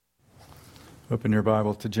Open your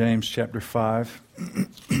Bible to James chapter 5,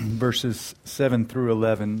 verses 7 through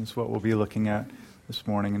 11 is what we'll be looking at this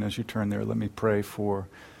morning. And as you turn there, let me pray for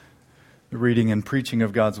the reading and preaching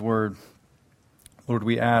of God's Word. Lord,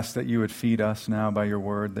 we ask that you would feed us now by your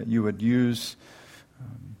Word, that you would use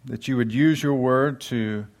your Word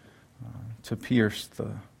to pierce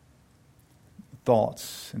the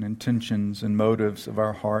thoughts and intentions and motives of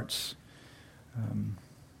our hearts.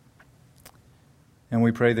 And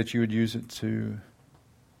we pray that you would use it to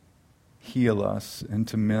heal us and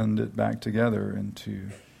to mend it back together and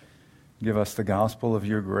to give us the gospel of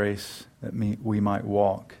your grace that we might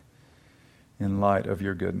walk in light of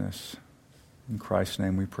your goodness. In Christ's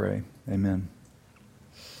name we pray. Amen.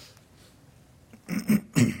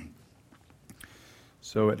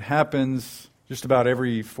 So it happens just about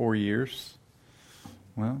every 4 years.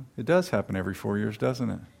 Well, it does happen every 4 years, doesn't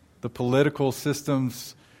it? The political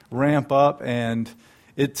systems ramp up, and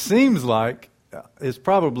it seems like, it's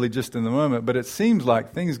probably just in the moment, but it seems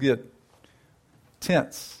like things get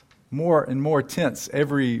tense, more and more tense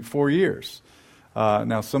every 4 years.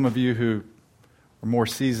 Now, some of you who are more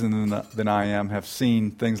seasoned than I am have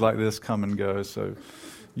seen things like this come and go, so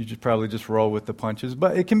you should probably just roll with the punches.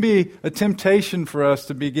 But it can be a temptation for us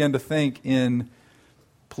to begin to think in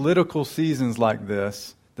political seasons like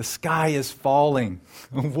this, the sky is falling.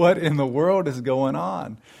 What in the world is going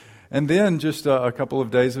on? And then just a couple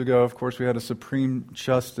of days ago, of course, we had a Supreme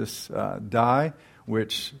Justice die,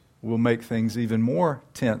 which will make things even more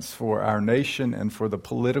tense for our nation and for the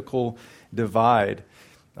political divide.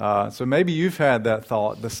 So maybe you've had that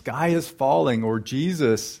thought, the sky is falling, or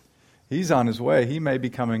Jesus, he's on his way. He may be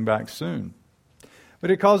coming back soon. But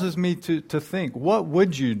it causes me to think, what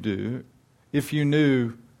would you do if you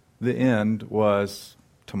knew the end was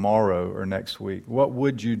tomorrow or next week? What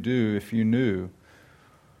would you do if you knew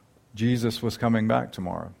Jesus was coming back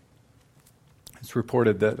tomorrow? It's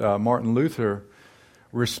reported that Martin Luther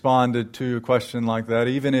responded to a question like that.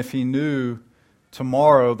 Even if he knew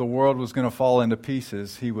tomorrow the world was going to fall into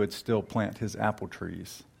pieces, he would still plant his apple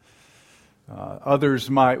trees. Others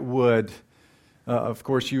would. Of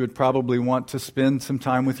course, you would probably want to spend some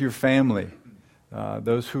time with your family,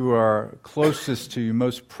 those who are closest to you,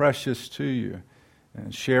 most precious to you,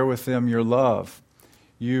 and share with them your love.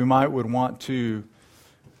 You would want to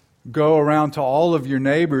go around to all of your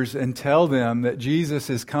neighbors and tell them that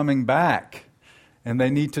Jesus is coming back and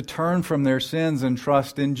they need to turn from their sins and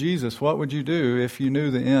trust in Jesus. What would you do if you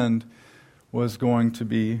knew the end was going to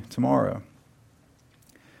be tomorrow?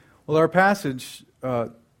 Well, our passage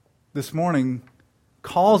this morning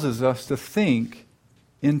causes us to think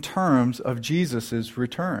in terms of Jesus'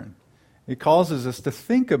 return. It causes us to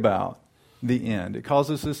think about the end. It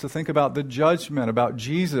causes us to think about the judgment, about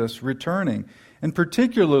Jesus returning. And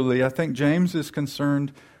particularly, I think James is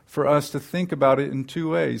concerned for us to think about it in two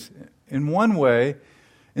ways. In one way,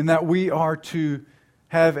 in that we are to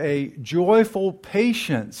have a joyful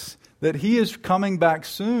patience that he is coming back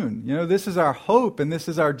soon. You know, this is our hope and this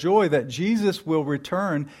is our joy that Jesus will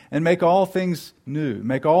return and make all things new,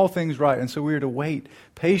 make all things right. And so we are to wait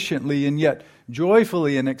patiently and yet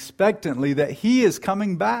joyfully and expectantly that he is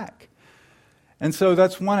coming back. And so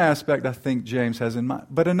that's one aspect I think James has in mind.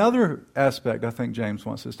 But another aspect I think James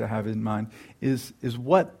wants us to have in mind is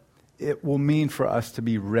what it will mean for us to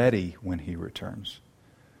be ready when he returns.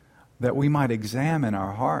 That we might examine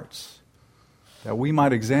our hearts. That we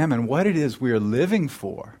might examine what it is we are living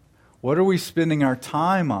for. What are we spending our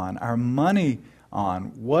time on, our money on?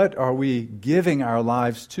 What are we giving our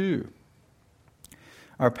lives to?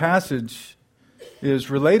 Our passage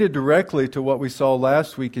is related directly to what we saw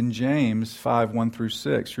last week in James 5, 1 through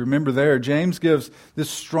 6. Remember there, James gives this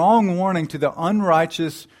strong warning to the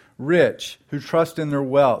unrighteous rich who trust in their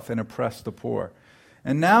wealth and oppress the poor.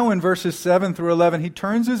 And now in verses 7 through 11, he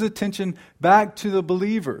turns his attention back to the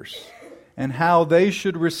believers and how they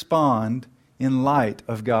should respond in light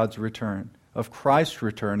of God's return, of Christ's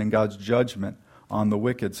return and God's judgment on the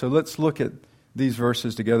wicked. So let's look at these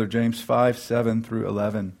verses together, James 5, 7 through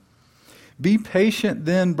 11. Be patient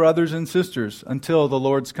then, brothers and sisters, until the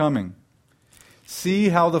Lord's coming. See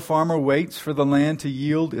how the farmer waits for the land to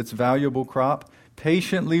yield its valuable crop,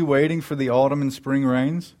 patiently waiting for the autumn and spring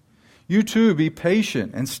rains. You too be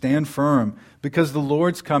patient and stand firm, because the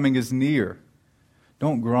Lord's coming is near.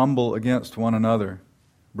 Don't grumble against one another,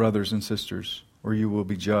 brothers and sisters, or you will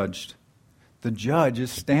be judged. The judge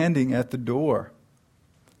is standing at the door.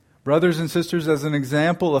 Brothers and sisters, as an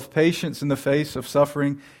example of patience in the face of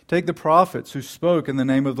suffering, take the prophets who spoke in the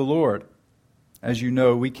name of the Lord. As you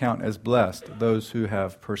know, we count as blessed those who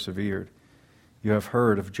have persevered. You have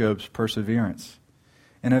heard of Job's perseverance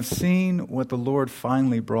and have seen what the Lord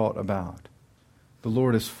finally brought about. The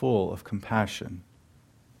Lord is full of compassion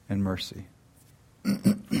and mercy.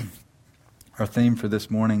 Our theme for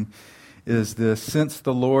this morning is this: since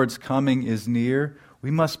the Lord's coming is near,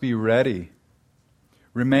 we must be ready,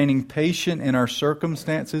 remaining patient in our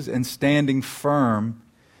circumstances and standing firm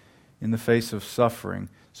in the face of suffering.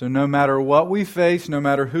 So no matter what we face, no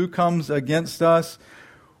matter who comes against us,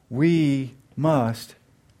 we must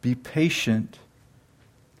be patient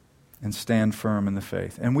and stand firm in the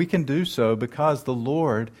faith. And we can do so because the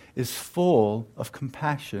Lord is full of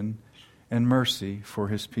compassion and mercy for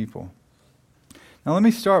His people. Now let me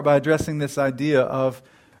start by addressing this idea of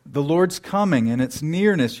the Lord's coming and its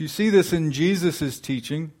nearness. You see this in Jesus'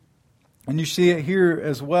 teaching, and you see it here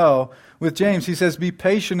as well with James. He says, be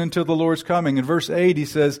patient until the Lord's coming. In verse 8 he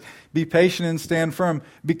says, be patient and stand firm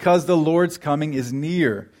because the Lord's coming is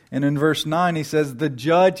near. And in verse 9 he says, the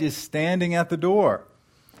judge is standing at the door.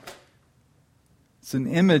 It's an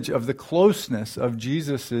image of the closeness of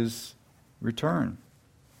Jesus' return.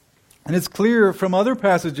 And it's clear from other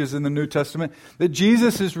passages in the New Testament that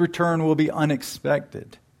Jesus' return will be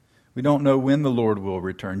unexpected. We don't know when the Lord will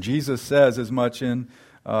return. Jesus says as much in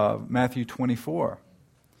Matthew 24.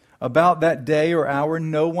 About that day or hour,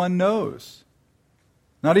 no one knows.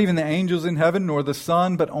 Not even the angels in heaven, nor the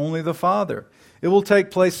Son, but only the Father. It will take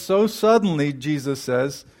place so suddenly, Jesus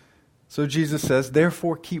says. So Jesus says,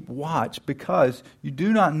 therefore keep watch, because you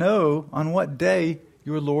do not know on what day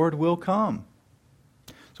your Lord will come.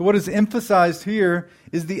 So what is emphasized here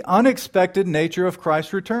is the unexpected nature of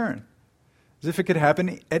Christ's return. As if it could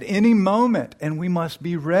happen at any moment, and we must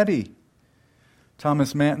be ready.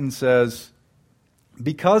 Thomas Manton says,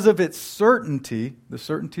 because of its certainty, the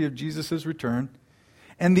certainty of Jesus' return,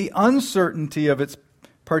 and the uncertainty of its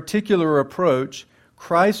particular approach,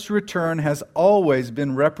 Christ's return has always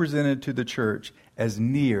been represented to the church as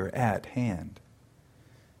near at hand.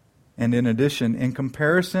 And in addition, in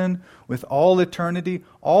comparison with all eternity,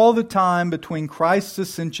 all the time between Christ's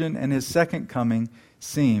ascension and His second coming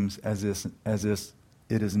seems as if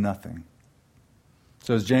it is nothing.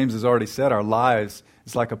 So as James has already said, our lives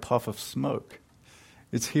is like a puff of smoke.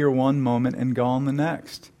 It's here one moment and gone the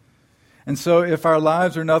next. And so if our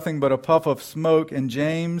lives are nothing but a puff of smoke, and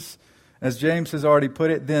as James has already put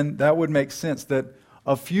it, then that would make sense that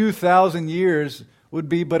a few thousand years would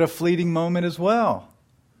be but a fleeting moment as well.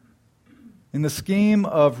 In the scheme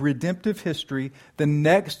of redemptive history, the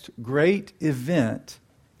next great event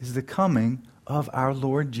is the coming of our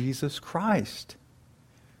Lord Jesus Christ.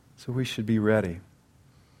 So we should be ready.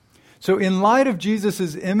 So in light of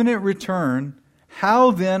Jesus' imminent return,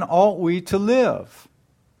 how then ought we to live?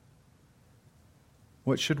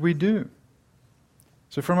 What should we do?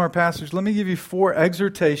 So from our passage, let me give you 4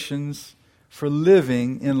 exhortations for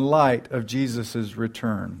living in light of Jesus'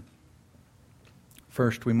 return.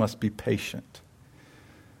 First, we must be patient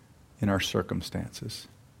in our circumstances.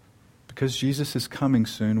 Because Jesus is coming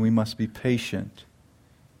soon, we must be patient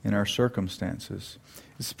in our circumstances.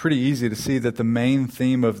 It's pretty easy to see that the main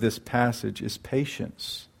theme of this passage is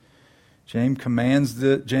patience. James commands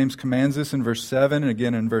this in verse 7 and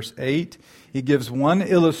again in verse 8. He gives one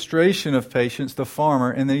illustration of patience, the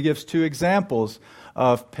farmer, and then he gives 2 examples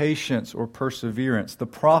of patience or perseverance, the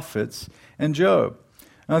prophets and Job.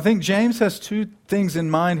 And I think James has 2 things in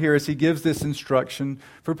mind here as he gives this instruction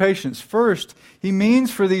for patience. First, he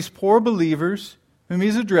means for these poor believers whom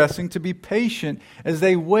he's addressing to be patient as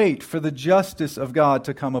they wait for the justice of God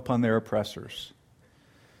to come upon their oppressors.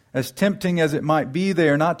 As tempting as it might be, they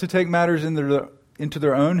are not to take matters into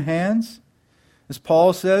their own hands. As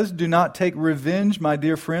Paul says, do not take revenge, my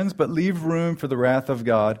dear friends, but leave room for the wrath of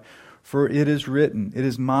God. For it is written, it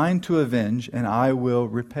is mine to avenge, and I will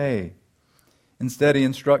repay. Instead, he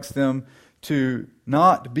instructs them to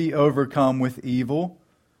not be overcome with evil,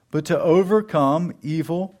 but to overcome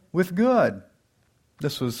evil with good.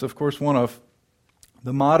 This was, of course, one of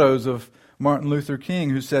the mottos of Martin Luther King,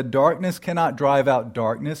 who said, darkness cannot drive out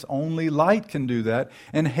darkness, only light can do that.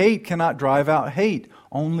 And hate cannot drive out hate,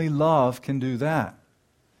 only love can do that.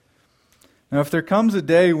 Now, if there comes a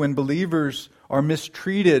day when believers are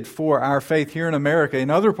mistreated for our faith here in America, in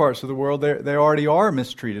other parts of the world, they already are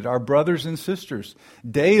mistreated. Our brothers and sisters,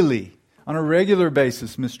 daily, on a regular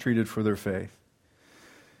basis, mistreated for their faith.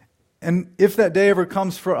 And if that day ever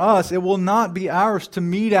comes for us, it will not be ours to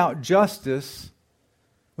mete out justice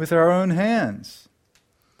with our own hands.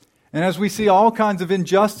 And as we see all kinds of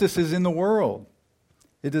injustices in the world,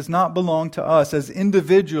 it does not belong to us as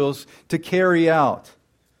individuals to carry out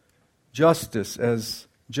justice as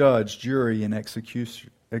judge, jury, and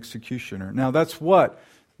executioner. Now that's what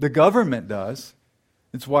the government does.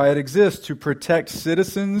 It's why it exists, to protect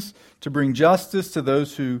citizens, to bring justice to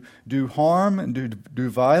those who do harm and do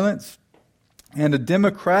violence. And a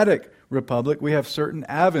democratic republic, we have certain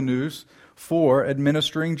avenues for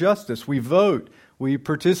administering justice. We vote. We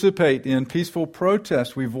participate in peaceful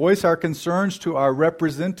protest. We voice our concerns to our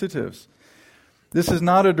representatives. This is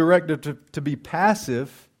not a directive to be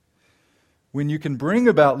passive when you can bring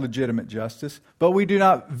about legitimate justice, but we do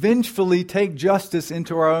not vengefully take justice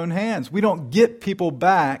into our own hands. We don't get people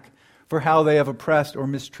back for how they have oppressed or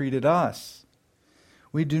mistreated us.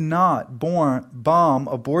 We do not bomb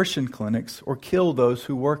abortion clinics or kill those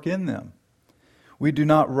who work in them. We do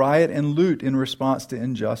not riot and loot in response to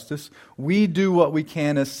injustice. We do what we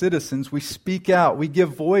can as citizens. We speak out. We give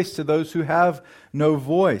voice to those who have no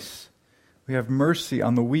voice. We have mercy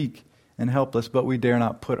on the weak and helpless, but we dare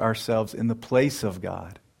not put ourselves in the place of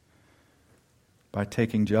God by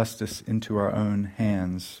taking justice into our own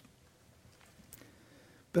hands.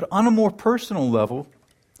 But on a more personal level,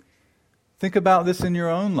 think about this in your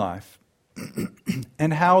own life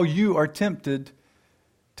and how you are tempted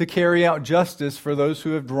to carry out justice for those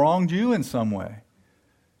who have wronged you in some way.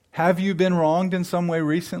 Have you been wronged in some way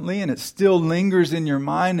recently and it still lingers in your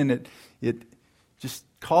mind and it just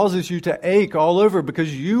causes you to ache all over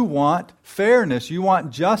because you want fairness, you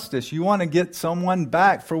want justice, you want to get someone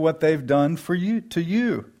back for what they've done for you to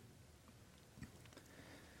you.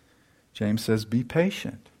 James says, be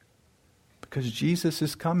patient because Jesus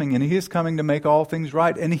is coming and He is coming to make all things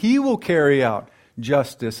right and He will carry out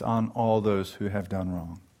justice on all those who have done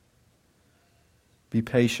wrong. Be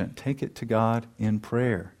patient. Take it to God in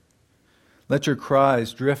prayer. Let your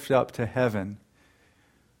cries drift up to heaven.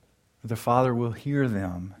 The Father will hear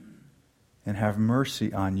them and have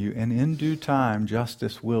mercy on you, and in due time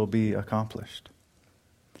justice will be accomplished.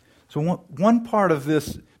 So one part of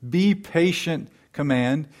this be patient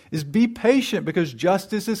command is be patient because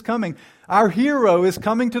justice is coming. Our hero is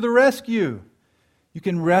coming to the rescue. You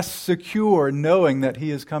can rest secure knowing that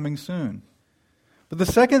He is coming soon. But the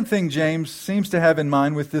second thing James seems to have in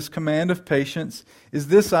mind with this command of patience is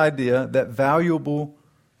this idea that valuable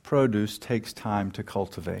produce takes time to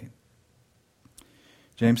cultivate.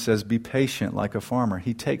 James says, be patient like a farmer.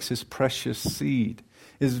 He takes his precious seed.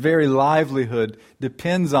 His very livelihood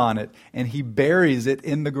depends on it, and he buries it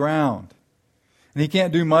in the ground. And he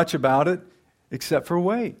can't do much about it except for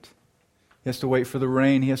wait. He has to wait for the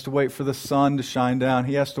rain. He has to wait for the sun to shine down.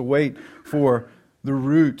 He has to wait for the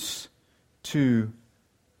roots to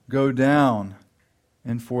go down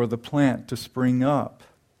and for the plant to spring up.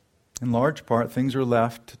 In large part, things are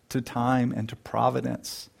left to time and to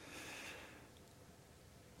providence.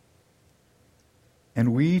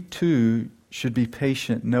 And we too should be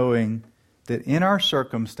patient, knowing that in our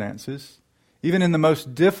circumstances, even in the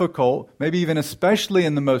most difficult, maybe even especially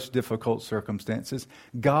in the most difficult circumstances,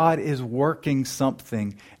 God is working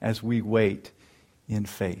something as we wait in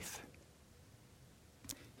faith.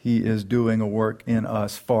 He is doing a work in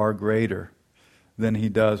us far greater than He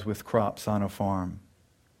does with crops on a farm.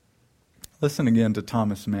 Listen again to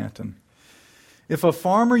Thomas Manton. If a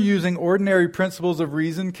farmer using ordinary principles of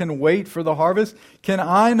reason can wait for the harvest, can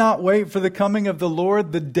I not wait for the coming of the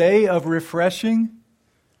Lord, the day of refreshing?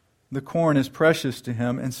 The corn is precious to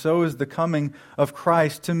Him, and so is the coming of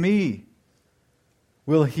Christ to me.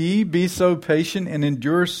 Will He be so patient and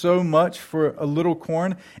endure so much for a little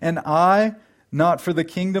corn, and I not for the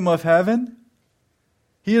kingdom of heaven?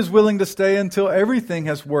 He is willing to stay until everything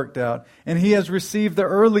has worked out, and He has received the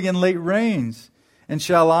early and late rains. And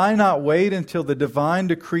shall I not wait until the divine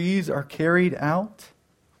decrees are carried out?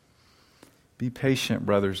 Be patient,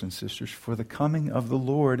 brothers and sisters, for the coming of the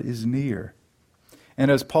Lord is near. And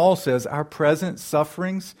as Paul says, our present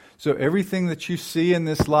sufferings, so everything that you see in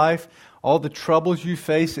this life, all the troubles you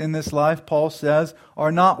face in this life, Paul says,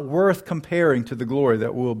 are not worth comparing to the glory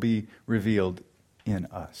that will be revealed in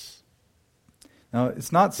us. Now,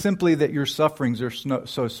 it's not simply that your sufferings are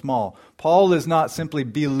so small. Paul is not simply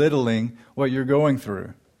belittling what you're going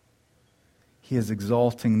through. He is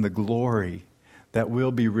exalting the glory that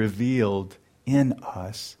will be revealed in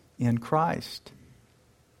us in Christ.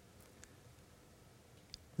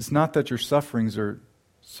 It's not that your sufferings are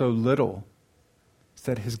so little. It's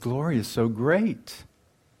that His glory is so great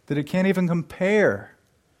that it can't even compare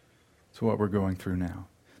to what we're going through now.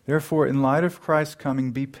 Therefore, in light of Christ's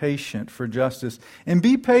coming, be patient for justice and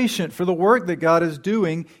be patient for the work that God is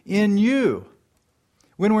doing in you.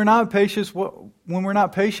 When we're not patient,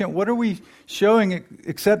 what are we showing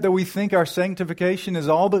except that we think our sanctification is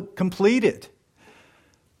all but completed?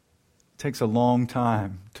 It takes a long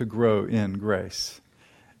time to grow in grace.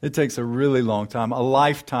 It takes a really long time, a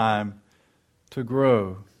lifetime to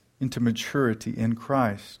grow into maturity in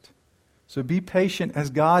Christ. So be patient as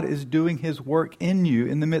God is doing His work in you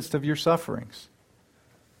in the midst of your sufferings.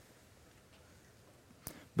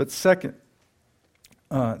 But the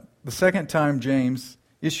second time James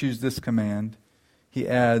issues this command, he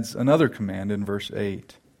adds another command in verse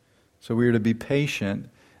 8. So we are to be patient,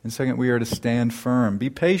 and second, we are to stand firm. Be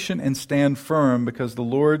patient and stand firm because the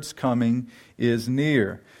Lord's coming is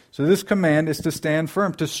near. So this command is to stand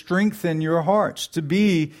firm, to strengthen your hearts, to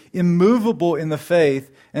be immovable in the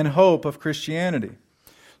faith and hope of Christianity.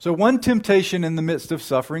 So one temptation in the midst of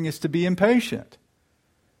suffering is to be impatient.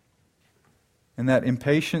 And that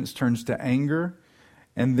impatience turns to anger,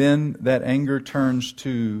 and then that anger turns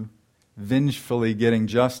to vengefully getting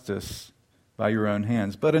justice by your own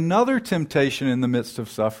hands. But another temptation in the midst of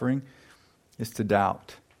suffering is to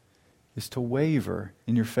doubt, is to waver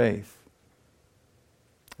in your faith.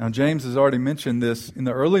 Now, James has already mentioned this in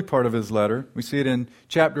the early part of his letter. We see it in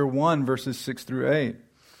chapter 1, verses 6 through 8.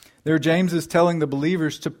 There, James is telling the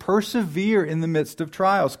believers to persevere in the midst of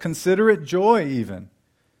trials. Consider it joy, even.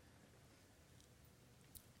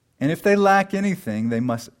 And if they lack anything, they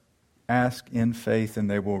must ask in faith and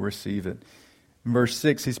they will receive it. In verse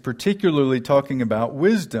 6, he's particularly talking about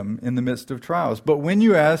wisdom in the midst of trials. But when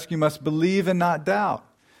you ask, you must believe and not doubt.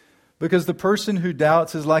 Because the person who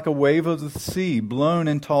doubts is like a wave of the sea, blown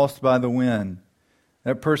and tossed by the wind.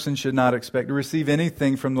 That person should not expect to receive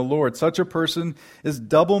anything from the Lord. Such a person is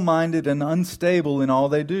double-minded and unstable in all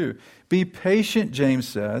they do. Be patient, James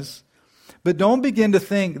says, but don't begin to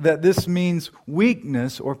think that this means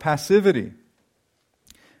weakness or passivity.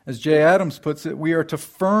 As Jay Adams puts it, we are to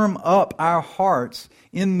firm up our hearts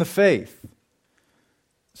in the faith.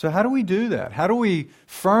 So how do we do that? How do we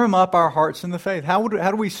firm up our hearts in the faith? How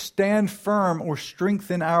do we stand firm or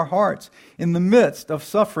strengthen our hearts in the midst of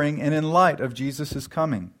suffering and in light of Jesus'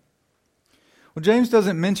 coming? Well, James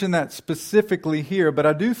doesn't mention that specifically here, but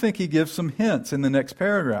I do think he gives some hints in the next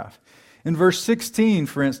paragraph. In verse 16,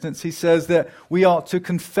 for instance, he says that we ought to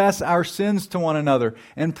confess our sins to one another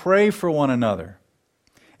and pray for one another.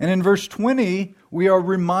 And in verse 20, we are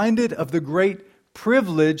reminded of the great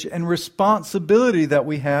privilege and responsibility that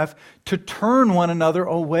we have to turn one another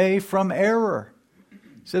away from error.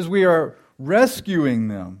 It says we are rescuing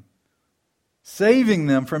them, saving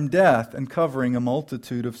them from death, and covering a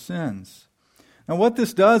multitude of sins. Now what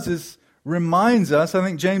this does is reminds us, I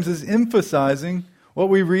think James is emphasizing what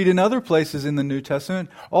we read in other places in the New Testament,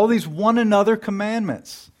 all these one another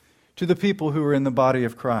commandments to the people who are in the body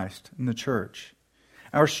of Christ, in the church.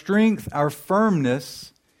 Our strength, our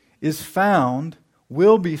firmness is found,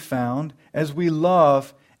 will be found, as we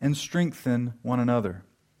love and strengthen one another.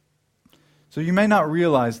 So you may not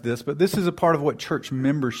realize this, but this is a part of what church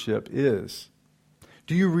membership is.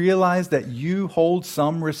 Do you realize that you hold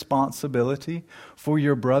some responsibility for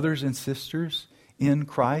your brothers and sisters in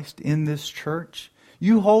Christ, in this church?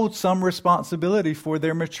 You hold some responsibility for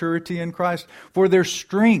their maturity in Christ, for their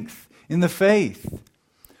strength in the faith.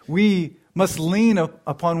 We must lean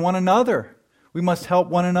upon one another. We must help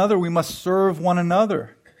one another. We must serve one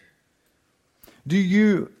another. Do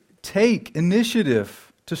you take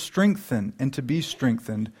initiative to strengthen and to be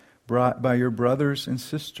strengthened by your brothers and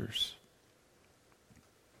sisters?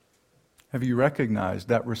 Have you recognized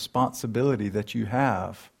that responsibility that you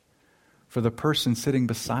have for the person sitting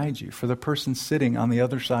beside you, for the person sitting on the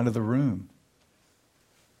other side of the room?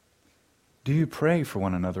 Do you pray for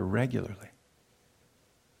one another regularly?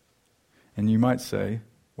 And you might say,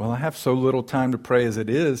 well, I have so little time to pray as it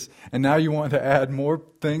is, and now you want to add more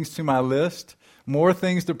things to my list, more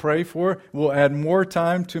things to pray for. We'll add more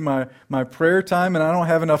time to my prayer time, and I don't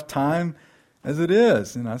have enough time as it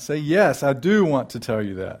is. And I say, yes, I do want to tell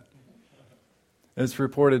you that. It's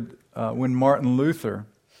reported when Martin Luther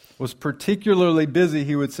was particularly busy,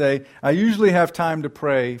 he would say, I usually have time to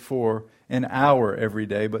pray for an hour every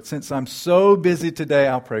day, but since I'm so busy today,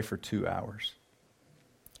 I'll pray for 2 hours.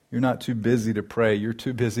 You're not too busy to pray. You're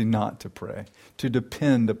too busy not to pray, to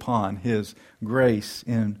depend upon His grace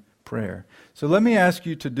in prayer. So let me ask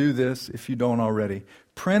you to do this if you don't already.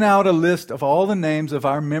 Print out a list of all the names of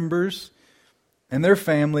our members and their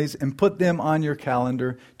families and put them on your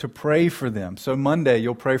calendar to pray for them. So Monday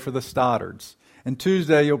you'll pray for the Stoddards. And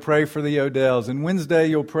Tuesday you'll pray for the Odells. And Wednesday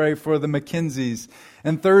you'll pray for the McKenzies.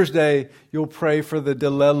 And Thursday you'll pray for the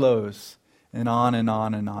DeLellos. And on and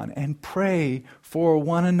on and on. And pray for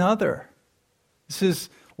one another. This is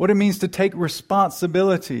what it means to take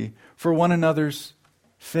responsibility for one another's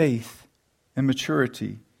faith and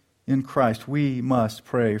maturity in Christ. We must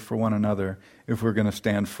pray for one another if we're going to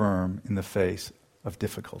stand firm in the face of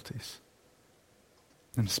difficulties.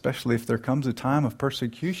 And especially if there comes a time of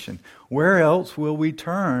persecution, where else will we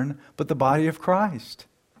turn but the body of Christ?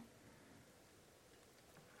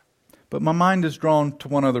 But my mind is drawn to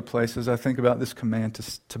one other place as I think about this command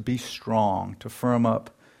to be strong, to firm up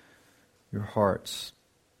your hearts.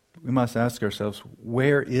 We must ask ourselves,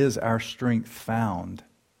 where is our strength found?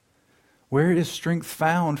 Where is strength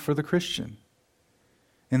found for the Christian?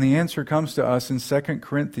 And the answer comes to us in 2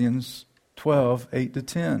 Corinthians 12,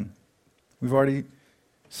 8-10. We've already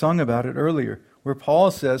sung about it earlier, where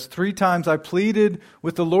Paul says, 3 times I pleaded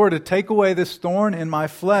with the Lord to take away this thorn in my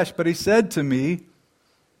flesh, but he said to me,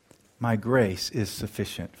 my grace is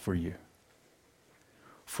sufficient for you.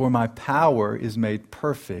 For my power is made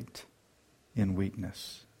perfect in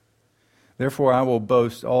weakness. Therefore I will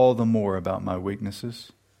boast all the more about my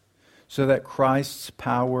weaknesses, so that Christ's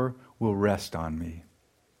power will rest on me.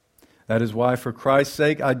 That is why, for Christ's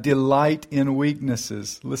sake, I delight in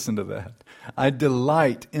weaknesses. Listen to that. I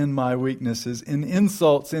delight in my weaknesses, in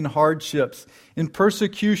insults, in hardships, in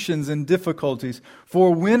persecutions and difficulties.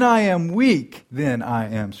 For when I am weak, then I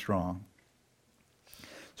am strong.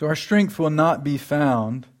 So our strength will not be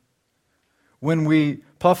found when we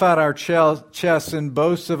puff out our chests and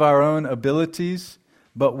boast of our own abilities,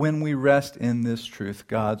 but when we rest in this truth,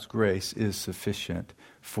 God's grace is sufficient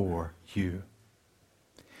for you.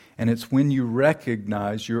 And it's when you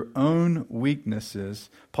recognize your own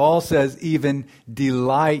weaknesses, Paul says, even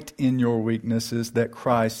delight in your weaknesses, that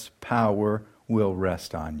Christ's power will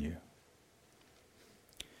rest on you.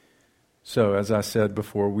 So, as I said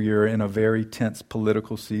before, we are in a very tense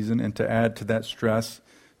political season, and to add to that stress,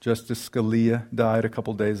 Justice Scalia died a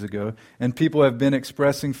couple days ago, and people have been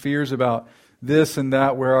expressing fears about this and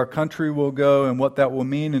that, where our country will go and what that will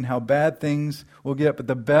mean and how bad things will get. But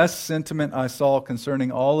the best sentiment I saw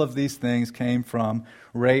concerning all of these things came from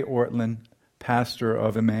Ray Ortlund, pastor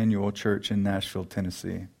of Emmanuel Church in Nashville,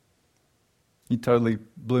 Tennessee. He totally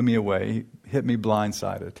blew me away. He hit me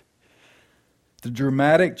blindsided. The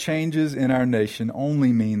dramatic changes in our nation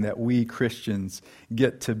only mean that we Christians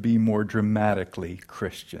get to be more dramatically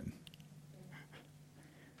Christian.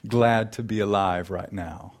 Glad to be alive right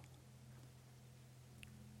now.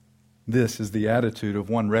 This is the attitude of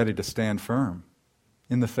one ready to stand firm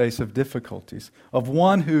in the face of difficulties, of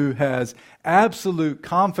one who has absolute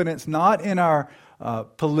confidence not in our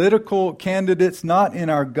political candidates, not in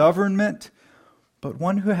our government, but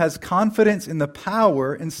one who has confidence in the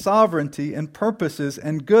power and sovereignty and purposes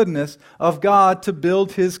and goodness of God to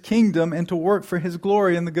build His kingdom and to work for His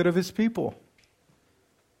glory and the good of His people.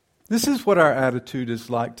 This is what our attitude is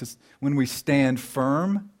like when we stand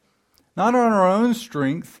firm, not on our own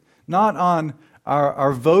strength, not on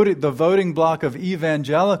the voting block of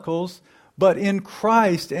evangelicals, but in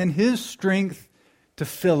Christ and His strength to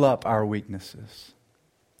fill up our weaknesses.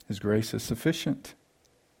 His grace is sufficient.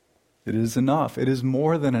 It is enough. It is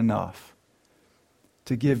more than enough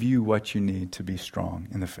to give you what you need to be strong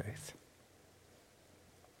in the faith.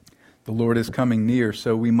 The Lord is coming near,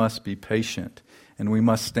 so we must be patient and we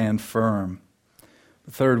must stand firm.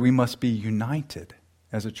 Third, we must be united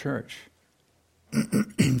as a church.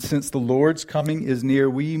 Since the Lord's coming is near,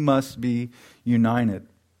 we must be united.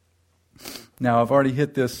 Now, I've already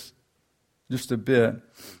hit this just a bit,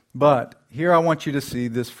 but here I want you to see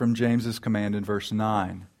this from James's command in verse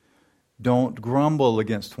 9. Don't grumble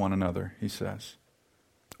against one another, he says,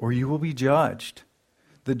 or you will be judged.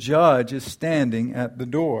 The judge is standing at the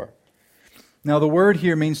door. Now, the word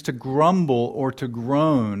here means to grumble or to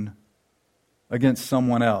groan against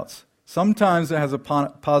someone else. Sometimes it has a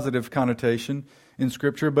positive connotation in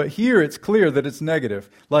Scripture, but here it's clear that it's negative,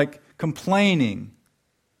 like complaining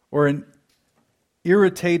or an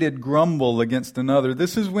irritated grumble against another.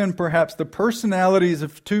 This is when perhaps the personalities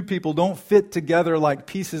of two people don't fit together like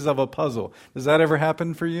pieces of a puzzle. Does that ever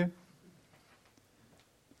happen for you?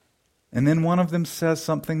 And then one of them says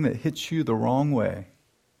something that hits you the wrong way.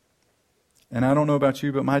 And I don't know about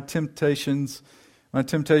you, but my temptation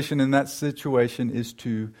in that situation is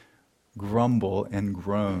to grumble and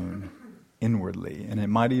groan inwardly. And it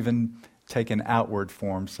might even take an outward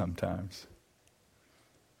form sometimes.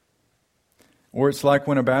 Or it's like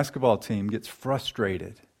when a basketball team gets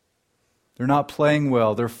frustrated. They're not playing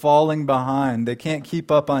well. They're falling behind. They can't keep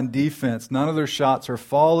up on defense. None of their shots are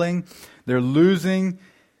falling. They're losing.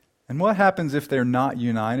 And what happens if they're not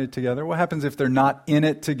united together? What happens if they're not in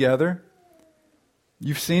it together?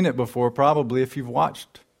 You've seen it before, probably, if you've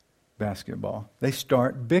watched basketball. They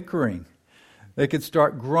start bickering. They could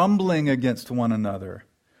start grumbling against one another.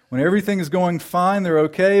 When everything is going fine, they're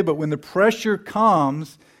okay, but when the pressure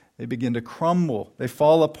comes, they begin to crumble. They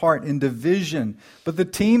fall apart in division. But the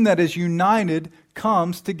team that is united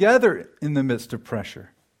comes together in the midst of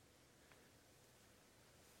pressure.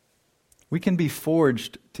 We can be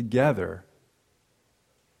forged together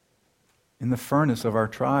in the furnace of our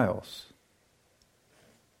trials.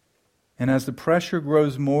 And as the pressure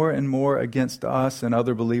grows more and more against us and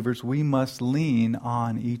other believers, we must lean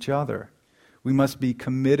on each other. We must be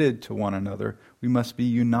committed to one another. We must be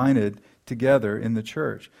united together in the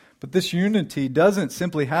church. But this unity doesn't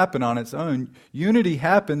simply happen on its own. Unity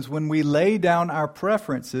happens when we lay down our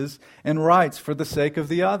preferences and rights for the sake of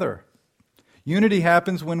the other. Unity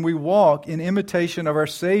happens when we walk in imitation of our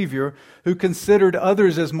Savior, who considered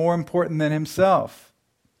others as more important than himself.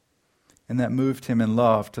 And that moved him in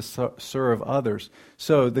love to serve others.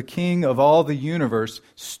 So the King of all the universe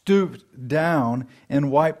stooped down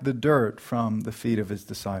and wiped the dirt from the feet of his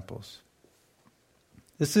disciples.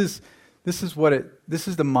 This is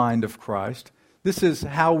the mind of Christ. This is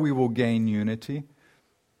how we will gain unity,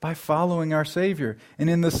 by following our Savior. And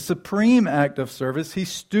in the supreme act of service, he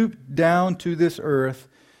stooped down to this earth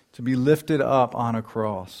to be lifted up on a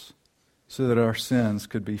cross, so that our sins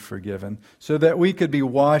could be forgiven, so that we could be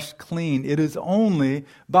washed clean. It is only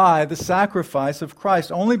by the sacrifice of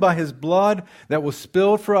Christ, only by his blood that was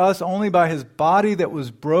spilled for us, only by his body that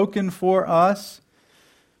was broken for us.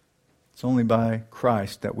 It's only by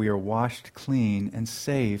Christ that we are washed clean and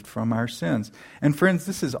saved from our sins. And friends,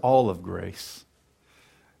 this is all of grace.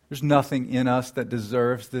 There's nothing in us that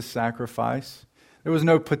deserves this sacrifice. There was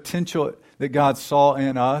no potential that God saw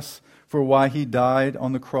in us for why he died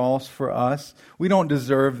on the cross for us. We don't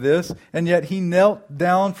deserve this, and yet he knelt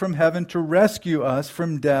down from heaven to rescue us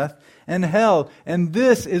from death and hell. And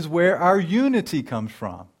this is where our unity comes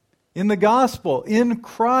from, in the gospel, in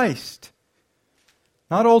Christ.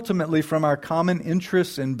 Not ultimately from our common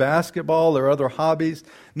interests in basketball or other hobbies,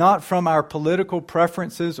 not from our political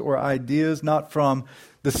preferences or ideas, not from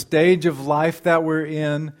the stage of life that we're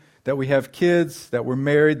in, that we have kids, that we're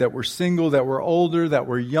married, that we're single, that we're older, that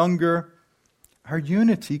we're younger. Our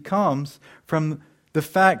unity comes from the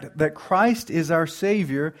fact that Christ is our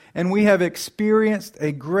Savior, and we have experienced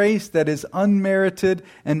a grace that is unmerited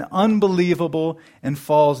and unbelievable and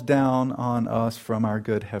falls down on us from our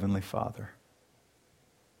good Heavenly Father.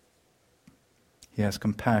 He has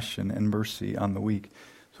compassion and mercy on the weak.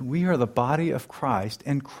 So we are the body of Christ,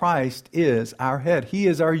 and Christ is our head. He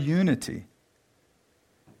is our unity.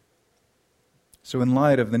 So in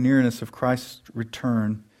light of the nearness of Christ's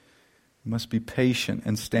return, we must be patient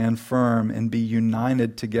and stand firm and be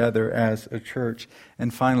united together as a church.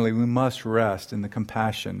 And finally, we must rest in the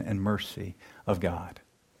compassion and mercy of God.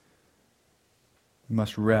 We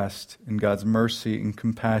must rest in God's mercy and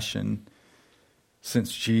compassion,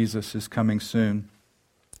 since Jesus is coming soon.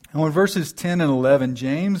 And in verses 10 and 11,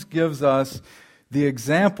 James gives us the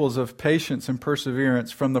examples of patience and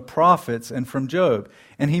perseverance from the prophets and from Job.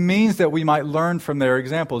 And he means that we might learn from their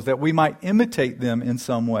examples, that we might imitate them in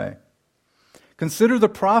some way. Consider the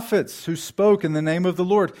prophets who spoke in the name of the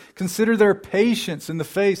Lord. Consider their patience in the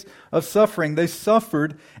face of suffering. They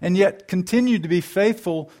suffered and yet continued to be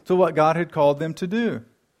faithful to what God had called them to do.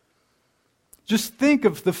 Just think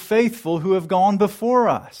of the faithful who have gone before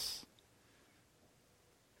us.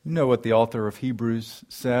 You know what the author of Hebrews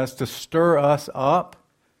says, to stir us up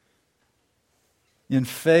in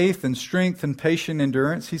faith and strength and patient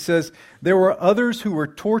endurance. He says, there were others who were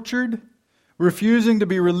tortured, refusing to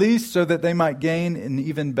be released so that they might gain an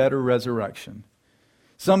even better resurrection.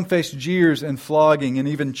 Some faced jeers and flogging and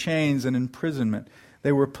even chains and imprisonment.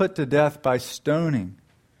 They were put to death by stoning.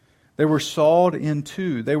 They were sawed in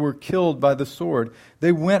two. They were killed by the sword.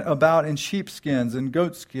 They went about in sheepskins and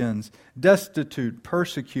goatskins, destitute,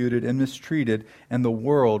 persecuted, and mistreated, and the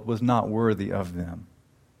world was not worthy of them.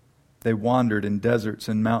 They wandered in deserts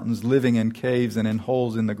and mountains, living in caves and in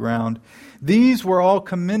holes in the ground. These were all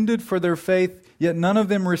commended for their faith, yet none of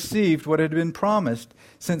them received what had been promised,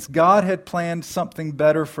 since God had planned something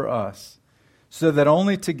better for us, so that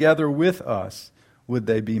only together with us would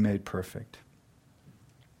they be made perfect.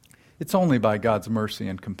 It's only by God's mercy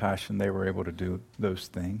and compassion they were able to do those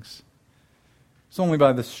things. It's only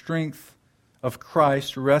by the strength of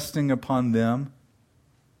Christ resting upon them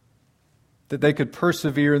that they could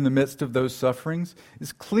persevere in the midst of those sufferings.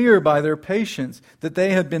 It's clear by their patience that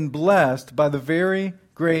they had been blessed by the very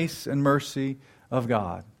grace and mercy of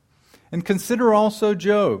God. And consider also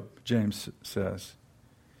Job, James says.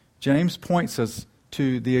 James points us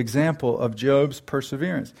to the example of Job's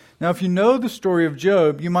perseverance. Now, if you know the story of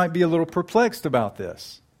Job, you might be a little perplexed about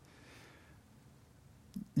this.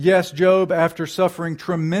 Yes, Job, after suffering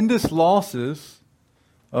tremendous losses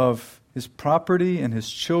of his property and his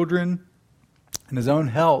children and his own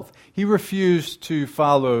health, he refused to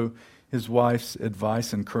follow his wife's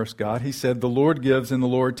advice and curse God. He said, "The Lord gives and the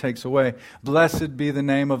Lord takes away. Blessed be the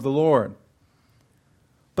name of the Lord."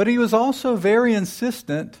 But he was also very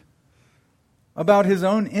insistent about his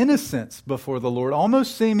own innocence before the Lord,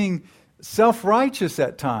 almost seeming self-righteous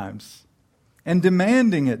at times and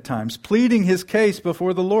demanding at times, pleading his case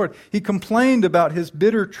before the Lord. He complained about his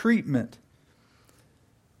bitter treatment.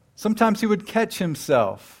 Sometimes he would catch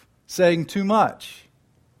himself saying too much.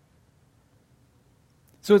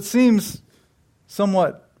 So it seems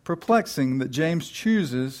somewhat perplexing that James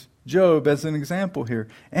chooses Job as an example here.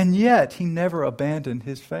 And yet, he never abandoned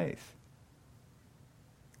his faith.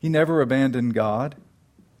 He never abandoned God.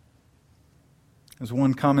 As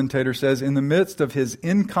one commentator says, in the midst of his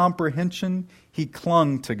incomprehension, he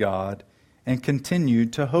clung to God and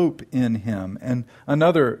continued to hope in him. And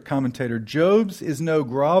another commentator, Job's is no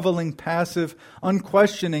groveling, passive,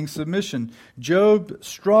 unquestioning submission. Job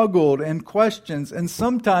struggled and questions and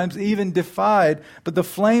sometimes even defied, but the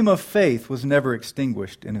flame of faith was never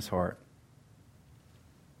extinguished in his heart.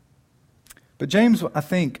 But James, I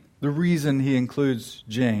think, the reason he includes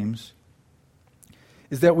James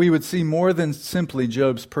is that we would see more than simply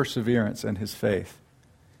Job's perseverance and his faith.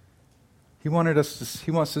 He wants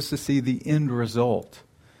us to see the end result,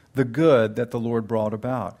 the good that the Lord brought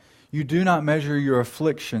about. You do not measure your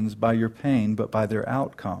afflictions by your pain, but by their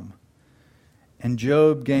outcome. And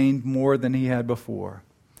Job gained more than he had before,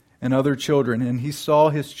 and other children. And he saw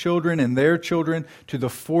his children and their children to the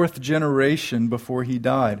 4th generation before he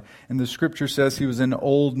died. And the Scripture says he was an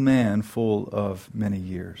old man full of many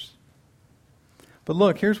years. But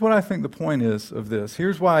look, here's what I think the point is of this.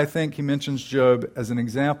 Here's why I think he mentions Job as an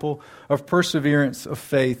example of perseverance of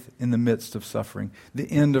faith in the midst of suffering. The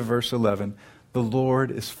end of verse 11. The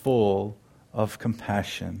Lord is full of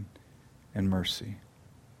compassion and mercy.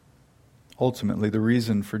 Ultimately, the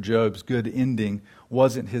reason for Job's good ending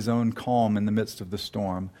wasn't his own calm in the midst of the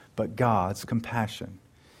storm, but God's compassion.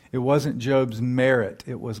 It wasn't Job's merit,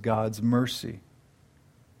 it was God's mercy.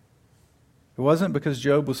 It wasn't because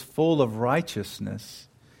Job was full of righteousness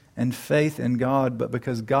and faith in God, but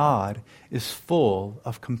because God is full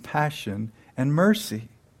of compassion and mercy.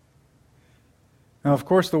 Now, of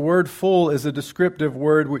course, the word full is a descriptive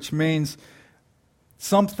word which means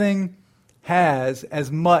something has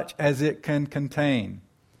as much as it can contain.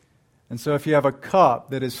 And so if you have a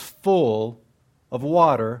cup that is full of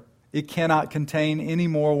water, it cannot contain any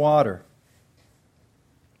more water.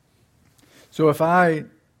 So if I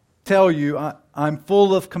tell you I'm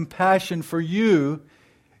full of compassion for you,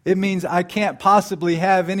 it means I can't possibly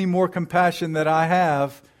have any more compassion that I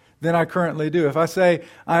have than I currently do. If I say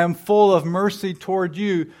I am full of mercy toward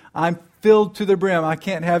you, I'm filled to the brim. I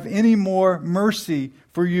can't have any more mercy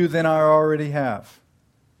for you than I already have.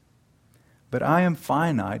 But I am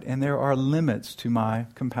finite, and there are limits to my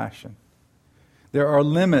compassion. There are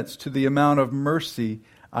limits to the amount of mercy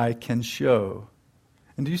I can show.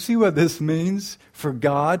 And do you see what this means for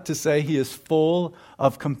God to say He is full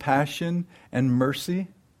of compassion and mercy?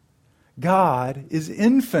 God is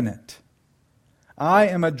infinite. I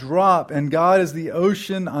am a drop, and God is the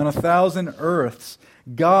ocean on 1,000 earths.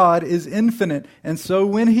 God is infinite. And so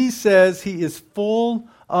when He says He is full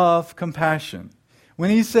of compassion,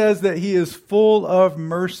 when He says that He is full of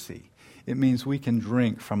mercy, it means we can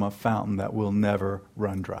drink from a fountain that will never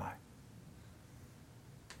run dry.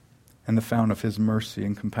 And the fountain of His mercy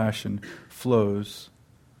and compassion flows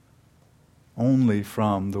only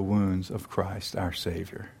from the wounds of Christ, our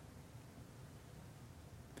Savior.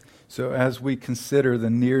 So as we consider the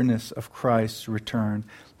nearness of Christ's return,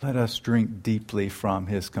 let us drink deeply from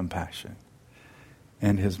His compassion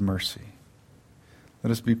and His mercy.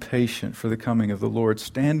 Let us be patient for the coming of the Lord,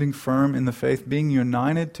 standing firm in the faith, being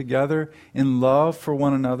united together in love for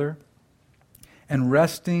one another, and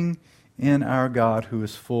resting in our God who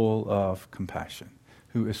is full of compassion,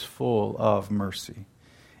 who is full of mercy,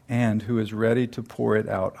 and who is ready to pour it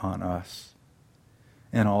out on us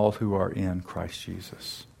and all who are in Christ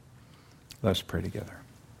Jesus. Let's pray together.